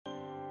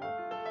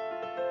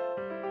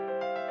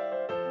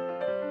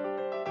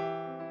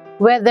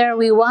Whether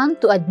we want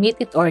to admit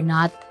it or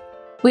not,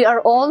 we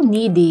are all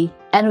needy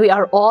and we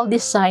are all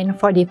designed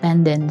for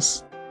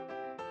dependence.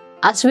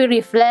 As we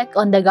reflect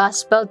on the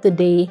gospel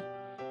today,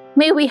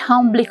 may we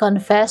humbly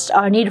confess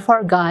our need for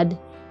God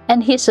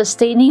and His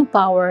sustaining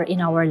power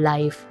in our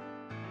life.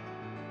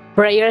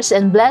 Prayers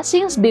and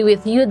blessings be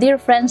with you, dear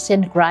friends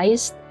in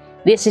Christ.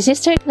 This is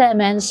Sister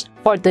Clemens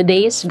for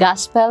today's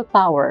Gospel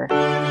Power.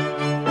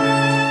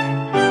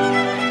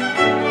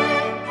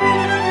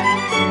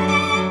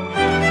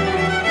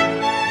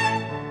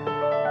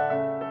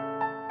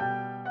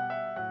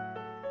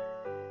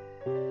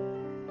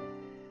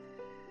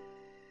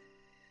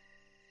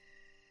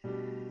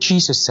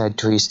 Jesus said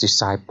to his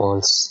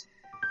disciples,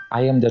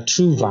 "I am the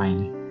true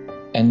vine,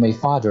 and my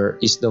Father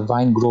is the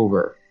vine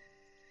grower.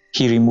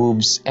 He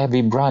removes every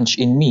branch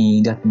in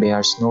me that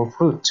bears no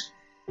fruit.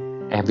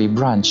 Every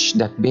branch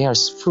that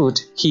bears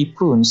fruit he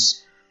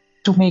prunes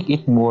to make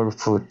it more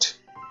fruit.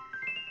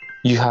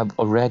 You have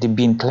already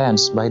been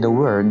cleansed by the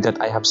word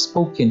that I have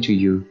spoken to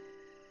you.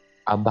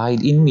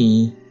 Abide in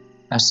me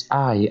as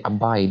I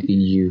abide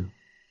in you.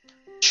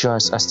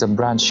 Just as the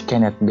branch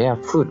cannot bear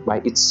fruit by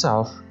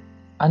itself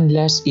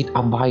unless it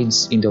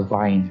abides in the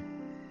vine,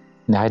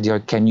 neither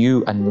can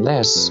you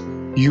unless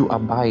you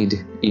abide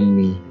in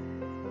me.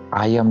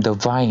 I am the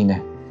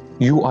vine,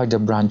 you are the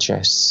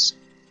branches.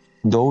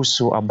 Those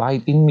who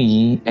abide in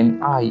me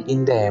and I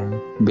in them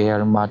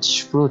bear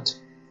much fruit,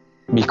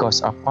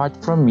 because apart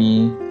from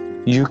me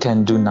you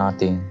can do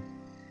nothing.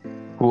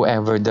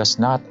 Whoever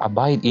does not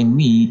abide in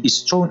me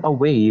is thrown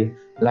away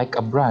like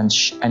a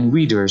branch and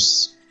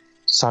withers.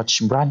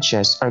 Such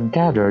branches are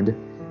gathered,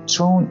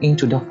 thrown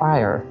into the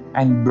fire,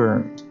 and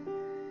burned.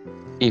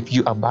 If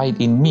you abide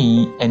in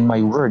me and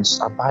my words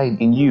abide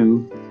in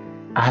you,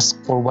 ask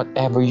for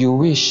whatever you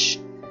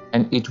wish,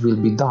 and it will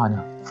be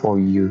done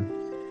for you.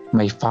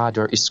 My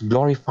Father is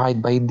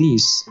glorified by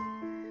this,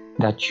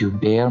 that you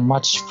bear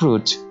much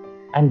fruit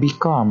and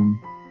become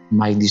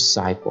my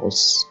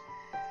disciples."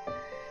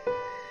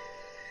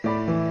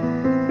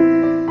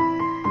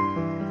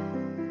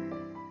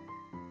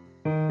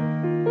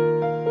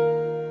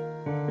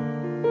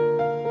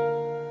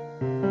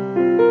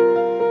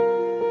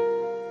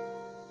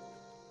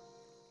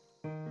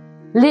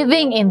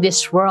 Living in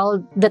this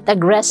world that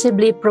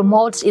aggressively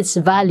promotes its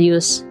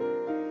values,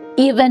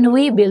 even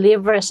we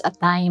believers at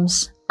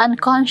times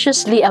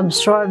unconsciously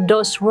absorb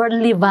those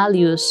worldly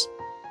values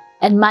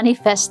and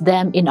manifest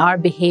them in our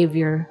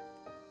behavior.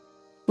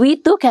 We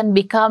too can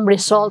become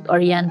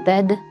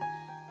result-oriented,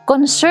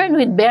 concerned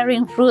with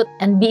bearing fruit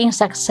and being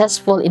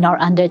successful in our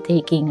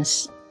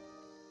undertakings.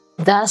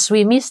 Thus,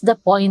 we miss the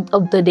point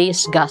of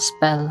today's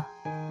gospel.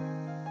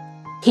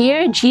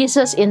 Here,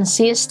 Jesus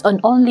insists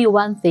on only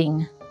one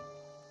thing: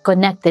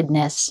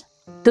 connectedness,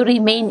 to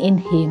remain in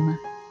Him.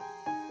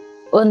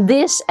 On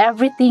this,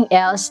 everything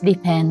else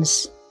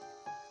depends,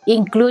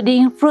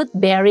 including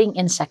fruit-bearing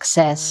and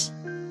success.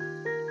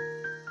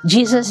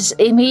 Jesus'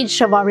 image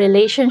of our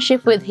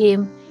relationship with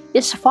Him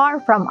is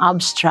far from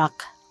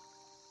abstract.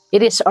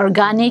 It is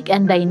organic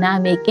and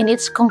dynamic in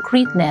its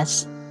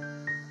concreteness,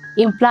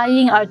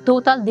 implying our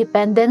total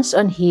dependence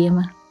on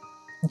Him,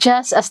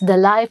 just as the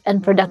life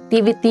and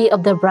productivity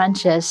of the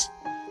branches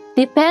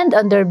depend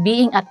on their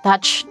being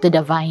attached to the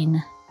vine.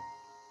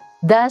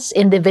 Thus,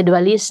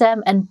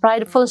 individualism and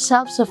prideful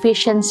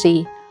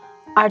self-sufficiency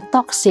are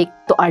toxic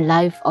to our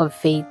life of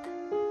faith.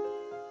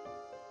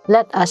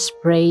 Let us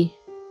pray.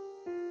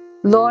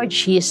 Lord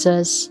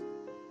Jesus,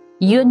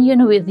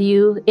 union with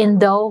you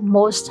in thou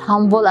most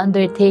humble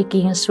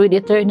undertakings with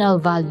eternal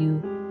value.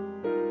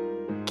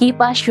 Keep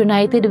us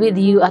united with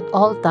you at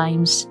all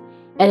times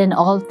and in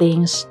all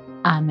things.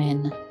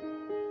 Amen.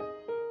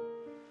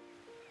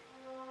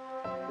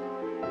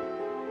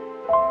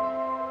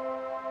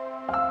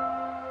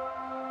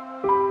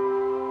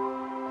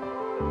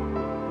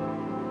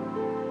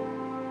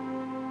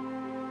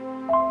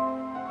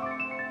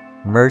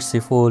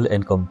 Merciful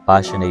and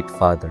compassionate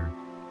Father,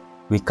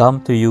 we come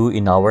to you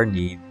in our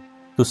need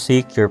to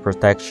seek your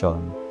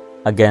protection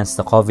against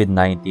the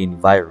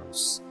COVID-19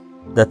 virus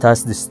that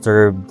has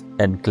disturbed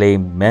and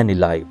claimed many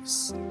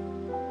lives.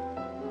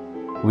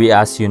 We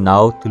ask you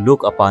now to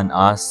look upon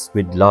us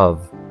with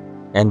love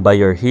and by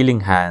your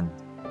healing hand,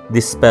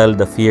 dispel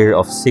the fear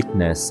of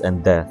sickness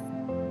and death,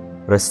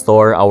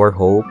 restore our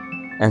hope,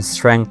 and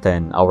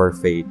strengthen our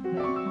faith.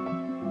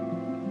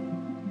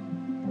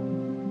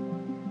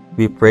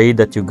 We pray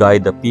that you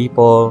guide the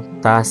people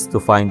tasked to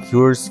find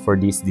cures for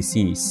this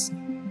disease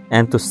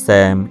and to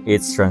stem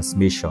its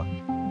transmission.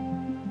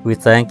 We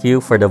thank you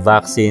for the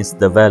vaccines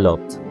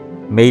developed,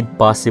 made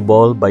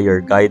possible by your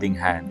guiding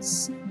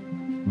hands.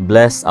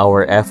 Bless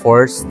our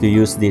efforts to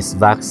use these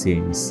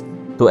vaccines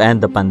to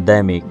end the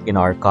pandemic in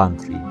our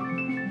country.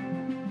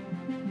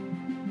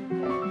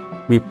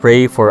 We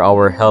pray for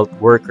our health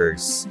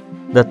workers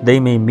that they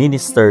may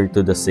minister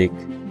to the sick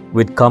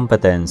with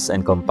competence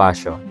and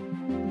compassion.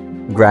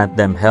 Grant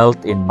them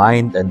health in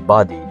mind and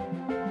body,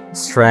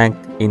 strength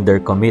in their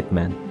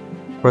commitment,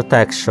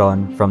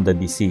 protection from the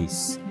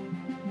disease.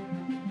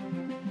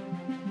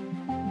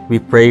 We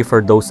pray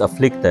for those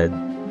afflicted.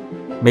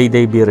 May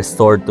they be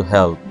restored to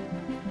health.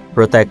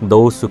 Protect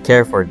those who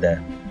care for them.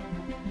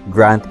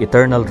 Grant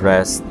eternal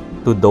rest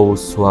to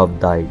those who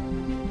have died.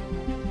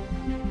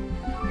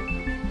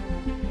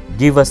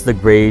 Give us the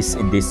grace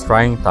in these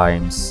trying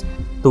times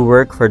to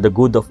work for the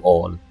good of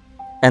all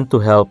and to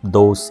help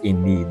those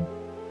in need.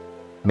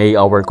 May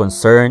our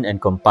concern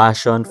and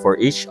compassion for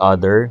each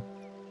other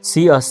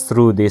see us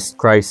through this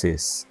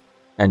crisis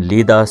and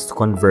lead us to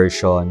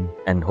conversion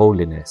and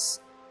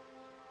holiness.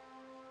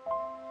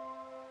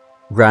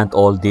 Grant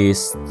all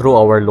this through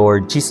our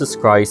Lord Jesus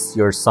Christ,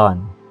 your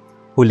Son,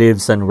 who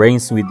lives and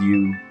reigns with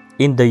you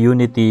in the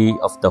unity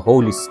of the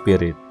Holy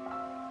Spirit,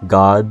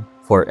 God,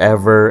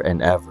 forever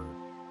and ever.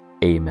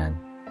 Amen.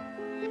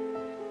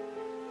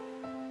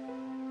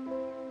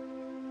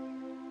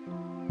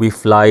 We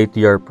fly to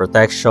your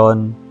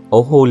protection,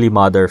 O Holy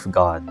Mother of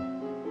God.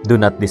 Do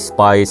not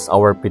despise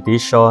our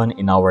petition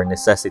in our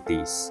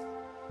necessities,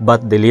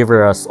 but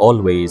deliver us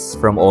always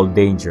from all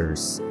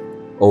dangers.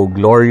 O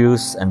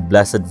glorious and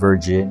blessed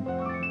Virgin.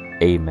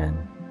 Amen.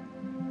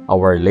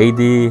 Our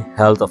Lady,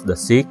 health of the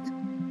sick,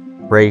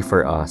 pray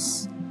for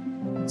us.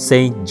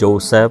 Saint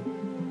Joseph,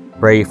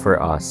 pray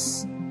for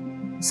us.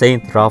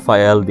 Saint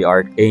Raphael the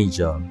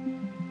Archangel,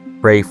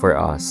 pray for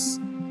us.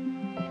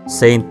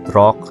 Saint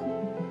Roque,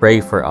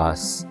 pray for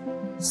us.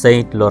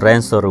 Saint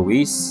Lorenzo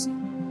Ruiz,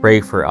 pray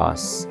for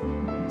us.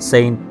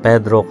 Saint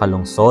Pedro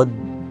Calungsod,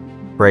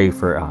 pray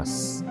for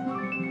us.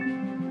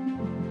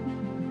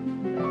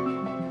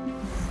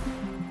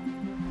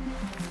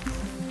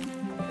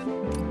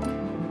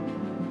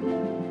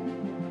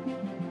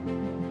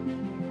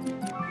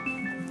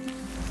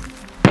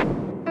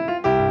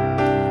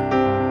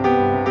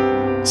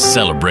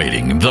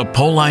 Celebrating the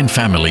Pauline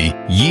Family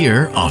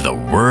Year of the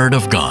Word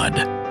of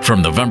God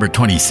from November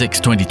 26,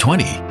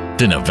 2020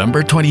 to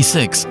November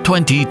 26,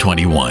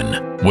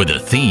 2021 with a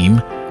theme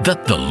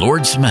that the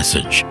Lord's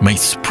message may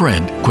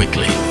spread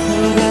quickly.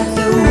 That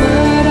the word